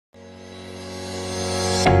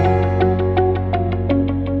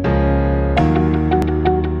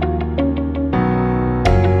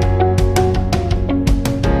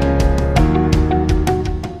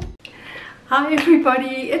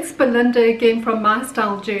Belinda again from My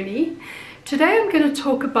Style Journey. Today I'm going to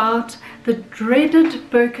talk about the dreaded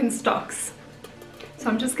Birkenstocks. So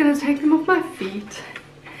I'm just going to take them off my feet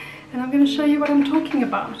and I'm going to show you what I'm talking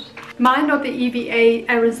about. Mine are the EVA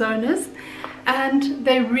Arizonas and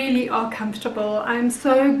they really are comfortable. I'm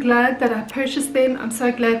so glad that I purchased them. I'm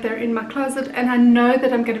so glad they're in my closet and I know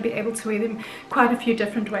that I'm going to be able to wear them quite a few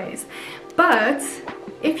different ways. But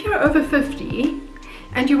if you're over 50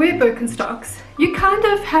 and you wear Birkenstocks, you kind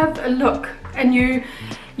of have a look, and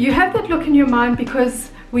you have that look in your mind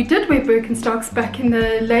because we did wear Birkenstocks back in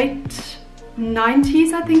the late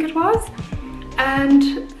 90s, I think it was,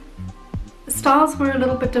 and styles were a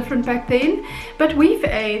little bit different back then, but we've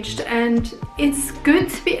aged and it's good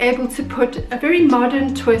to be able to put a very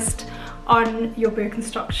modern twist on your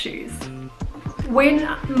Birkenstock shoes.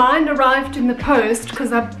 When mine arrived in the post,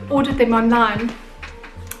 because I ordered them online,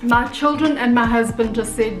 my children and my husband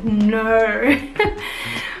just said no.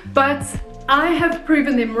 But I have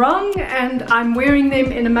proven them wrong and I'm wearing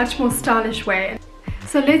them in a much more stylish way.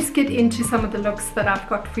 So let's get into some of the looks that I've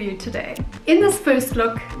got for you today. In this first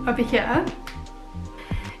look over here,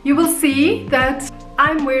 you will see that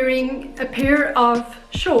I'm wearing a pair of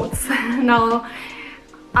shorts. Now,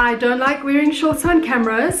 I don't like wearing shorts on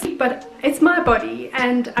cameras, but it's my body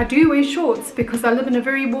and I do wear shorts because I live in a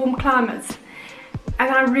very warm climate. And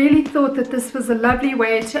I really thought that this was a lovely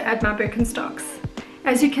way to add my Birkenstocks.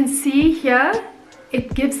 As you can see here,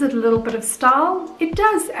 it gives it a little bit of style. It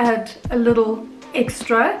does add a little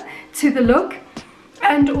extra to the look.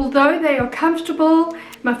 And although they are comfortable,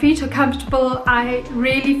 my feet are comfortable, I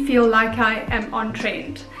really feel like I am on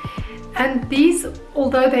trend. And these,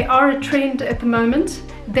 although they are a trend at the moment,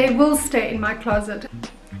 they will stay in my closet.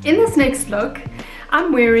 In this next look,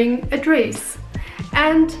 I'm wearing a dress.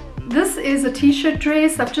 And this is a t-shirt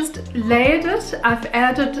dress. I've just layered it. I've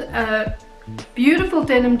added beautiful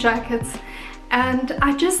denim jackets. And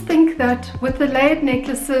I just think that with the layered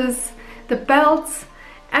necklaces, the belts,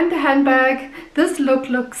 and the handbag, this look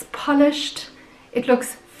looks polished. It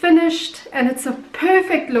looks finished and it's a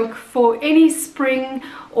perfect look for any spring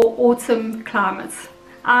or autumn climates.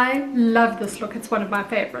 I love this look. It's one of my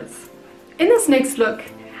favorites. In this next look,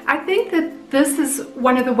 I think that this is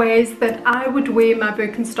one of the ways that I would wear my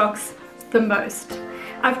Birkenstocks the most.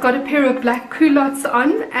 I've got a pair of black culottes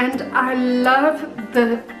on and I love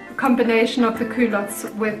the combination of the culottes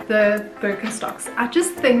with the Birkenstocks. I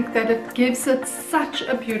just think that it gives it such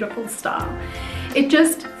a beautiful style. It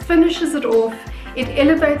just finishes it off. It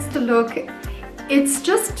elevates the look. It's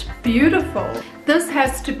just beautiful. This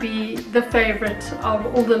has to be the favorite of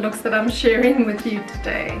all the looks that I'm sharing with you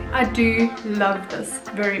today. I do love this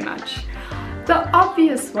very much. The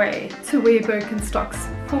obvious way to wear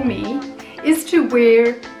Birkenstocks for me is to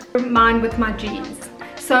wear mine with my jeans.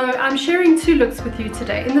 So I'm sharing two looks with you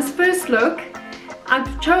today. In this first look,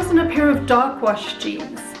 I've chosen a pair of dark wash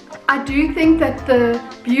jeans. I do think that the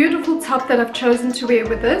beautiful top that I've chosen to wear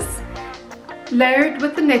with this, layered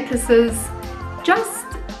with the necklaces, just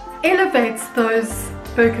elevates those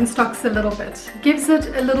Birkenstocks a little bit, gives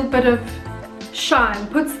it a little bit of shine,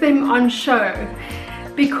 puts them on show.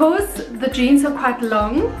 Because the jeans are quite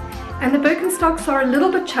long and the Birkenstocks are a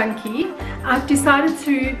little bit chunky, I've decided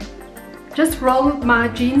to just roll my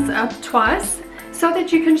jeans up twice so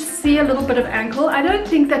that you can see a little bit of ankle. I don't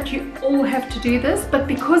think that you all have to do this, but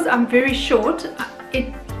because I'm very short,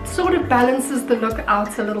 it sort of balances the look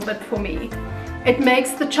out a little bit for me. It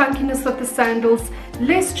makes the chunkiness of the sandals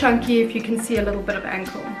less chunky if you can see a little bit of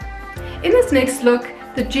ankle. In this next look,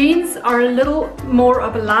 the jeans are a little more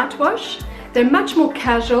of a light wash. They're much more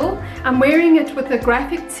casual. I'm wearing it with a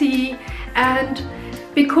graphic tee, and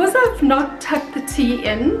because I've not tucked the tee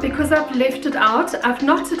in, because I've left it out, I've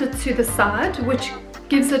knotted it to the side, which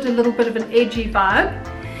gives it a little bit of an edgy vibe.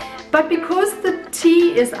 But because the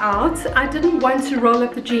tee is out, I didn't want to roll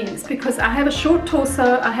up the jeans because I have a short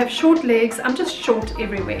torso, I have short legs, I'm just short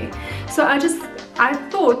everywhere. So I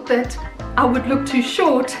thought that I would look too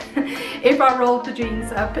short if I rolled the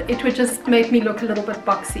jeans up. It would just make me look a little bit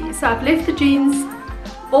boxy. So I've left the jeans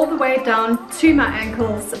all the way down to my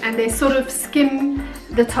ankles and they sort of skim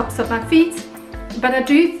the tops of my feet. But I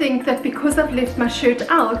do think that because I've left my shirt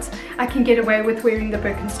out, I can get away with wearing the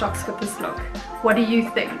Birkenstocks with this look. What do you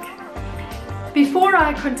think? Before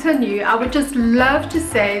I continue, I would just love to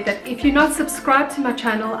say that if you're not subscribed to my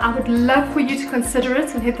channel, I would love for you to consider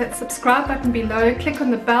it and hit that subscribe button below, click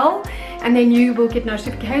on the bell, and then you will get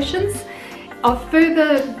notifications of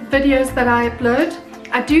further videos that I upload.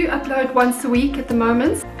 I do upload once a week at the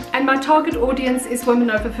moment, and my target audience is women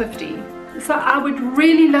over 50. So I would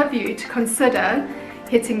really love you to consider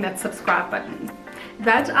hitting that subscribe button.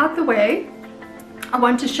 That out the way, I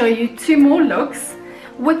want to show you two more looks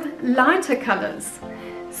with lighter colors.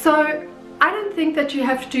 So I don't think that you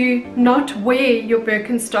have to not wear your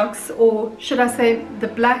Birkenstocks, or should I say the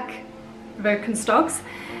black Birkenstocks,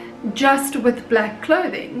 just with black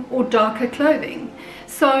clothing or darker clothing.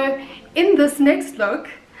 So in this next look,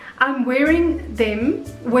 I'm wearing them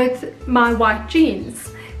with my white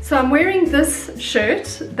jeans. So I'm wearing this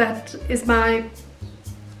shirt that is my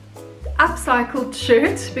upcycled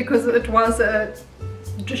shirt because it was a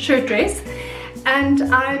shirt dress, and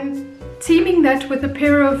I'm teaming that with a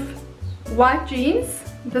pair of white jeans.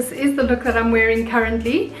 This is the look that I'm wearing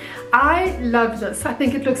currently. I love this. I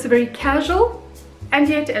think it looks very casual and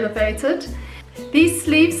yet elevated. These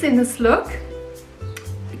sleeves in this look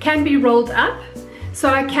can be rolled up, so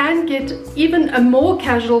I can get even a more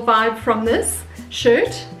casual vibe from this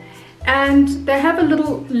shirt, and they have a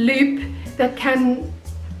little loop that can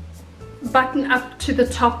button up to the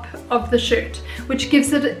top of the shirt, which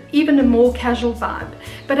gives it even a more casual vibe.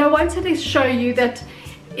 But I wanted to show you that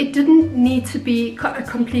it didn't need to be a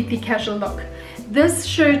completely casual look. This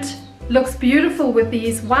shirt looks beautiful with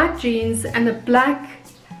these white jeans, and the black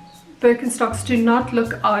Birkenstocks do not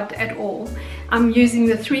look odd at all. I'm using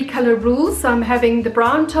the 3-color rule, so I'm having the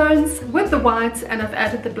brown tones with the whites, and I've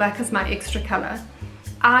added the black as my extra color.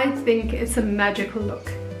 I think it's a magical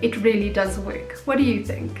look. It really does work. What do you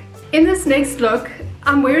think? In this next look,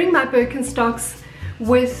 I'm wearing my Birkenstocks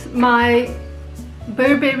with my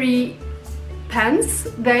Burberry pants.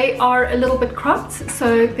 They are a little bit cropped,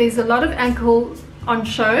 so there's a lot of ankle on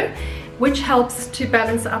show, which helps to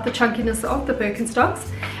balance out the chunkiness of the Birkenstocks.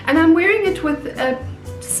 And I'm wearing it with a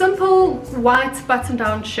simple white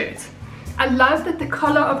button-down shirt. I love that the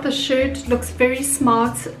collar of the shirt looks very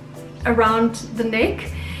smart around the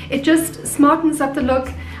neck. It just smartens up the look.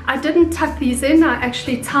 I didn't tuck these in. I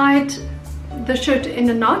actually tied the shirt in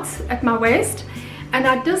a knot at my waist, and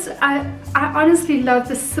I honestly love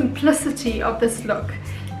the simplicity of this look.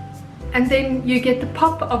 And then you get the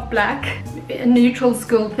pop of black. A neutral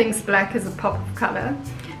school thinks black is a pop of color,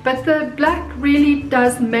 but the black really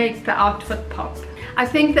does make the outfit pop. I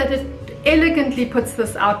think that it elegantly puts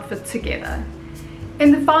this outfit together.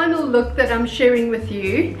 In the final look that I'm sharing with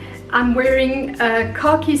you, I'm wearing a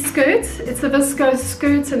khaki skirt. It's a viscose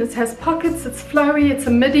skirt and it has pockets, it's flowy, it's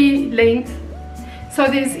a midi length. So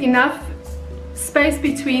there's enough space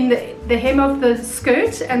between the hem of the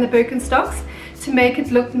skirt and the Birkenstocks to make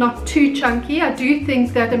it look not too chunky. I do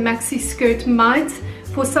think that a maxi skirt might,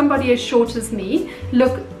 for somebody as short as me,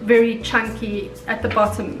 look very chunky at the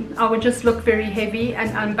bottom. I would just look very heavy and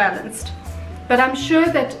unbalanced. But I'm sure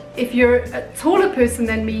that if you're a taller person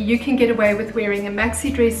than me, you can get away with wearing a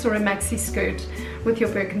maxi dress or a maxi skirt with your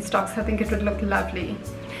Birkenstocks. I think it would look lovely.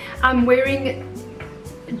 I'm wearing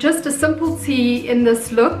just a simple tee in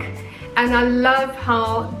this look, and I love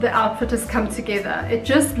how the outfit has come together. It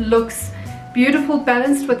just looks beautiful,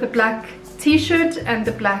 balanced with the black t-shirt and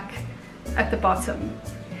the black at the bottom.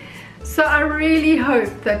 So I really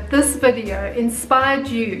hope that this video inspired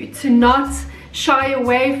you to not shy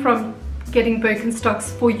away from getting Birkenstocks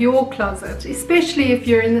for your closet, especially if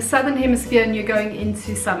you're in the southern hemisphere and you're going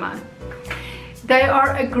into summer. They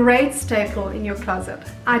are a great staple in your closet.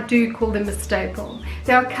 I do call them a staple.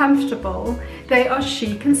 They are comfortable, they are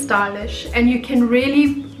chic and stylish, and you can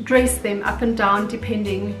really dress them up and down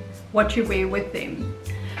depending what you wear with them.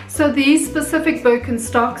 So these specific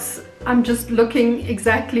Birkenstocks, I'm just looking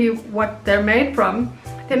exactly what they're made from.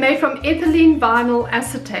 They're made from ethylene vinyl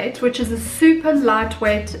acetate, which is a super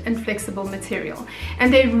lightweight and flexible material.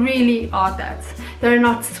 And they really are that. They're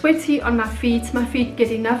not sweaty on my feet. My feet get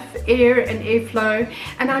enough air and airflow,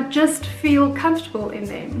 and I just feel comfortable in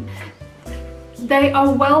them. They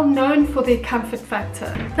are well known for their comfort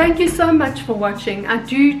factor. Thank you so much for watching. I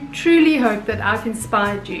do truly hope that I've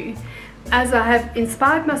inspired you, as I have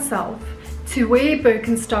inspired myself to wear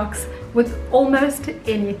Birkenstocks with almost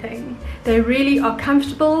anything. They really are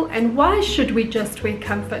comfortable, and why should we just wear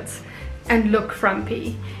comfort and look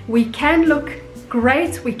frumpy? We can look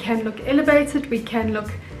great, we can look elevated, we can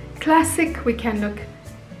look classic, we can look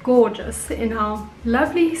gorgeous in our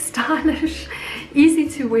lovely, stylish, easy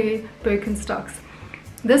to wear Birkenstocks.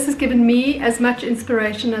 This has given me as much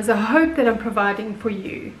inspiration as I hope that I'm providing for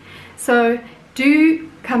you. So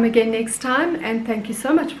do come again next time, and thank you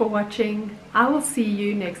so much for watching. I will see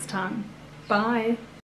you next time. Bye.